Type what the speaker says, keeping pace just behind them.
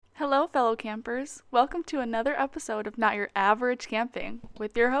Hello, fellow campers. Welcome to another episode of Not Your Average Camping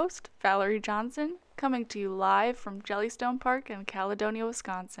with your host, Valerie Johnson, coming to you live from Jellystone Park in Caledonia,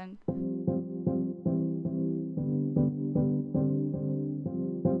 Wisconsin.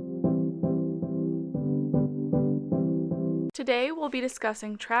 Today, we'll be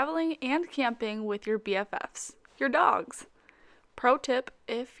discussing traveling and camping with your BFFs, your dogs. Pro tip,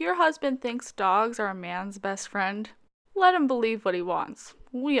 if your husband thinks dogs are a man's best friend, let him believe what he wants.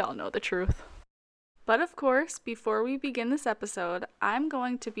 We all know the truth. But of course, before we begin this episode, I'm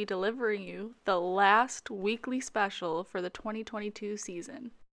going to be delivering you the last weekly special for the 2022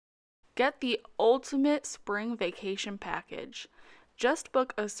 season. Get the ultimate spring vacation package. Just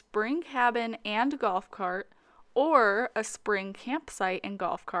book a spring cabin and golf cart, or a spring campsite and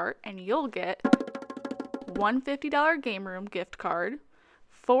golf cart, and you'll get one $50 game room gift card,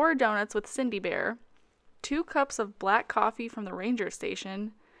 4 donuts with Cindy Bear, 2 cups of black coffee from the ranger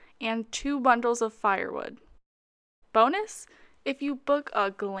station, and 2 bundles of firewood. Bonus, if you book a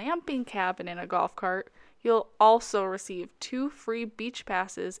glamping cabin and a golf cart, you'll also receive 2 free beach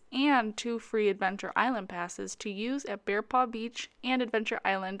passes and 2 free Adventure Island passes to use at Bear Paw Beach and Adventure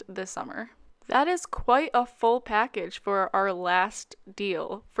Island this summer. That is quite a full package for our last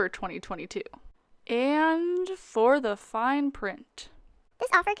deal for 2022. And for the fine print. This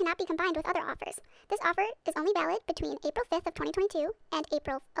offer cannot be combined with other offers. This offer is only valid between April 5th of 2022 and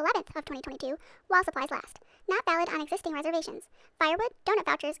April 11th of 2022 while supplies last. Not valid on existing reservations. Firewood, donut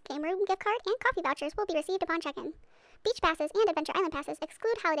vouchers, game room gift card, and coffee vouchers will be received upon check-in. Beach passes and Adventure Island passes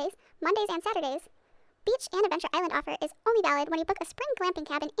exclude holidays, Mondays and Saturdays. Beach and Adventure Island offer is only valid when you book a spring glamping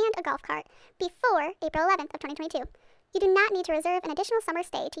cabin and a golf cart before April 11th of 2022. You do not need to reserve an additional summer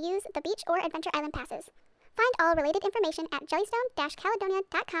stay to use the Beach or Adventure Island passes. Find all related information at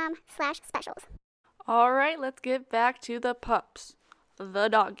jellystone-caledonia.com/specials. All right, let's get back to the pups, the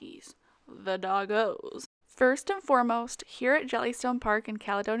doggies, the doggos. First and foremost, here at Jellystone Park in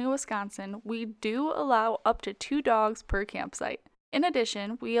Caledonia, Wisconsin, we do allow up to 2 dogs per campsite. In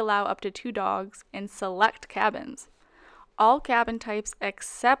addition, we allow up to 2 dogs in select cabins. All cabin types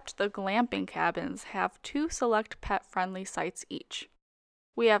except the glamping cabins have 2 select pet-friendly sites each.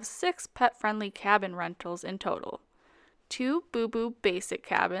 We have 6 pet-friendly cabin rentals in total. 2 Boo Boo basic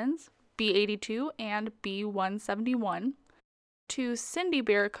cabins, B82 and B171, 2 Cindy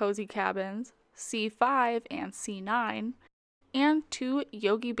Bear cozy cabins, C5 and C9, and 2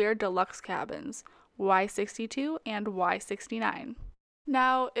 Yogi Bear deluxe cabins, Y62 and Y69.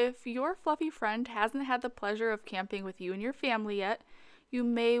 Now, if your fluffy friend hasn't had the pleasure of camping with you and your family yet, you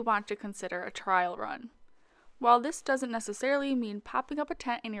may want to consider a trial run. While this doesn't necessarily mean popping up a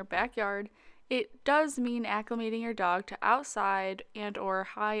tent in your backyard, it does mean acclimating your dog to outside and or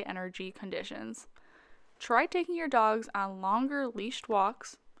high energy conditions. Try taking your dogs on longer leashed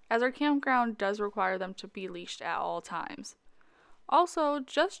walks, as our campground does require them to be leashed at all times. Also,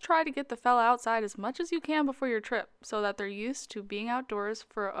 just try to get the fella outside as much as you can before your trip so that they're used to being outdoors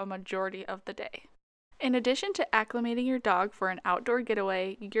for a majority of the day. In addition to acclimating your dog for an outdoor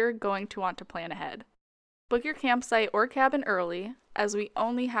getaway, you're going to want to plan ahead. Book your campsite or cabin early, as we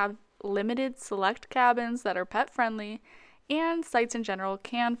only have limited select cabins that are pet-friendly, and sites in general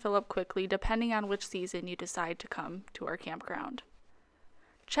can fill up quickly depending on which season you decide to come to our campground.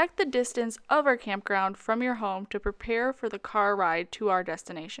 Check the distance of our campground from your home to prepare for the car ride to our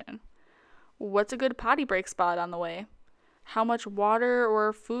destination. What's a good potty break spot on the way? How much water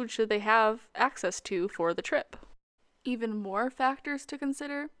or food should they have access to for the trip? Even more factors to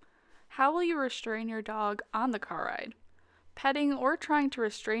consider. How will you restrain your dog on the car ride? Petting or trying to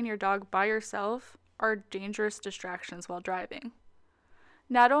restrain your dog by yourself are dangerous distractions while driving.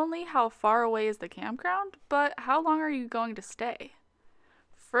 Not only how far away is the campground, but how long are you going to stay?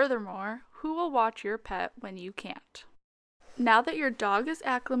 Furthermore, who will watch your pet when you can't? Now that your dog is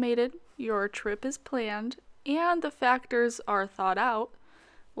acclimated, your trip is planned, and the factors are thought out,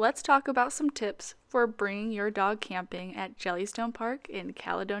 let's talk about some tips for bringing your dog camping at Jellystone Park in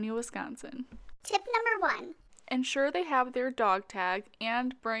Caledonia, Wisconsin. Tip number 1. Ensure they have their dog tag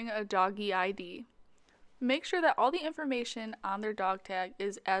and bring a doggy ID. Make sure that all the information on their dog tag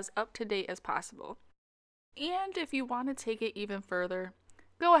is as up to date as possible. And if you want to take it even further,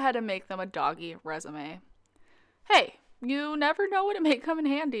 go ahead and make them a doggy resume. Hey, you never know when it may come in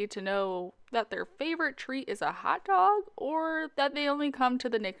handy to know that their favorite treat is a hot dog or that they only come to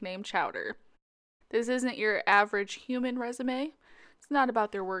the nickname chowder. This isn't your average human resume. It's not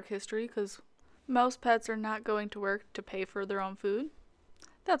about their work history because most pets are not going to work to pay for their own food.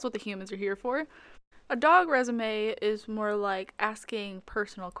 That's what the humans are here for. A dog resume is more like asking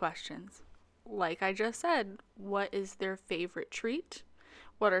personal questions. Like I just said, what is their favorite treat?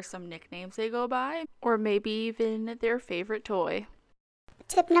 what are some nicknames they go by, or maybe even their favorite toy.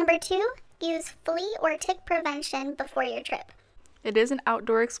 Tip number 2, use flea or tick prevention before your trip. It is an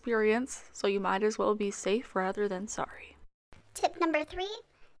outdoor experience, so you might as well be safe rather than sorry. Tip number 3,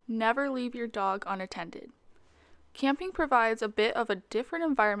 never leave your dog unattended. Camping provides a bit of a different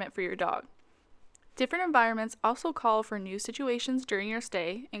environment for your dog. Different environments also call for new situations during your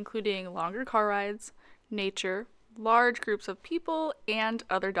stay, including longer car rides, nature, large groups of people, and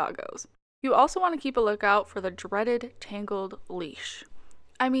other doggos. You also want to keep a lookout for the dreaded tangled leash.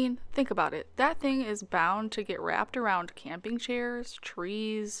 I mean, think about it. That thing is bound to get wrapped around camping chairs,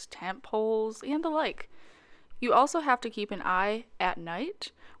 trees, tent poles, and the like. You also have to keep an eye at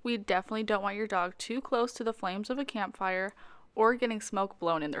night. We definitely don't want your dog too close to the flames of a campfire or getting smoke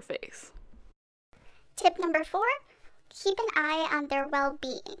blown in their face. Tip number 4, keep an eye on their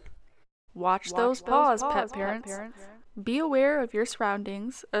well-being. Watch those paws, pet parents. Be aware of your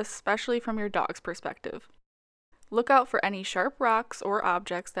surroundings, especially from your dog's perspective. Look out for any sharp rocks or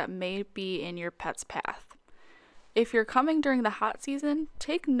objects that may be in your pet's path. If you're coming during the hot season,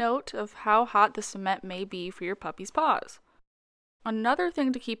 take note of how hot the cement may be for your puppy's paws. Another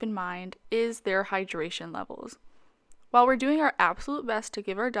thing to keep in mind is their hydration levels. While we're doing our absolute best to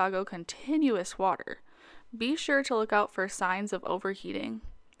give our doggo continuous water, be sure to look out for signs of overheating.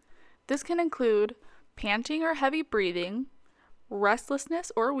 This can include panting or heavy breathing,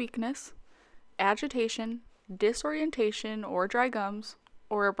 restlessness or weakness, agitation, disorientation or dry gums,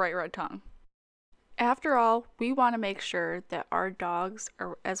 or a bright red tongue. After all, we want to make sure that our dogs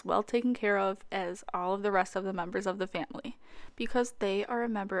are as well taken care of as all of the rest of the members of the family, because they are a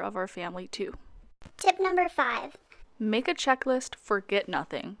member of our family too. Tip number 5, make a checklist, forget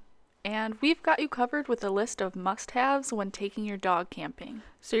nothing. And we've got you covered with a list of must-haves when taking your dog camping.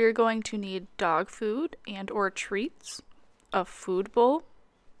 So you're going to need dog food and or treats, a food bowl,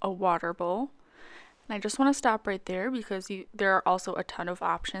 a water bowl. And I just want to stop right there because there are also a ton of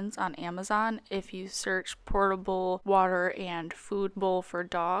options on Amazon if you search portable water and food bowl for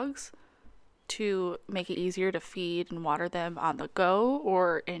dogs to make it easier to feed and water them on the go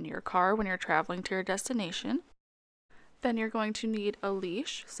or in your car when you're traveling to your destination. Then you're going to need a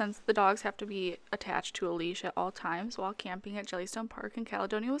leash, since the dogs have to be attached to a leash at all times while camping at Jellystone Park in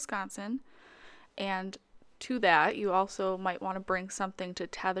Caledonia, Wisconsin. And to that, you also might want to bring something to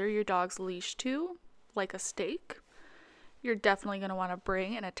tether your dog's leash to, like a stake. You're definitely going to want to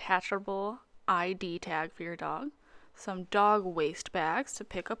bring an attachable ID tag for your dog, some dog waste bags to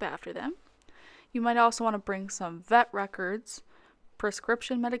pick up after them. You might also want to bring some vet records,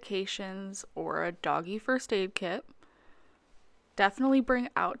 prescription medications, or a doggy first aid kit. Definitely bring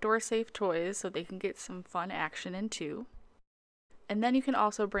outdoor safe toys so they can get some fun action in too. And then you can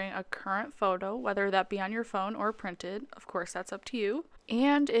also bring a current photo, whether that be on your phone or printed. Of course, that's up to you.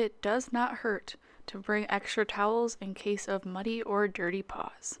 And it does not hurt to bring extra towels in case of muddy or dirty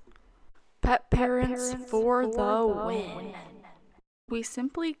paws. Pet parents for the win. We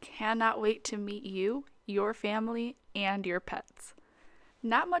simply cannot wait to meet you, your family, and your pets.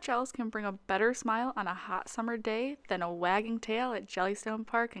 Not much else can bring a better smile on a hot summer day than a wagging tail at Jellystone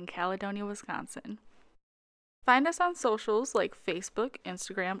Park in Caledonia, Wisconsin. Find us on socials like Facebook,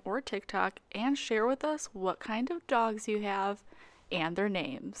 Instagram, or TikTok and share with us what kind of dogs you have and their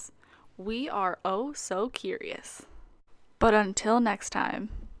names. We are oh so curious. But until next time.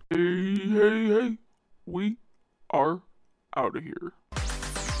 Hey, we are out of here.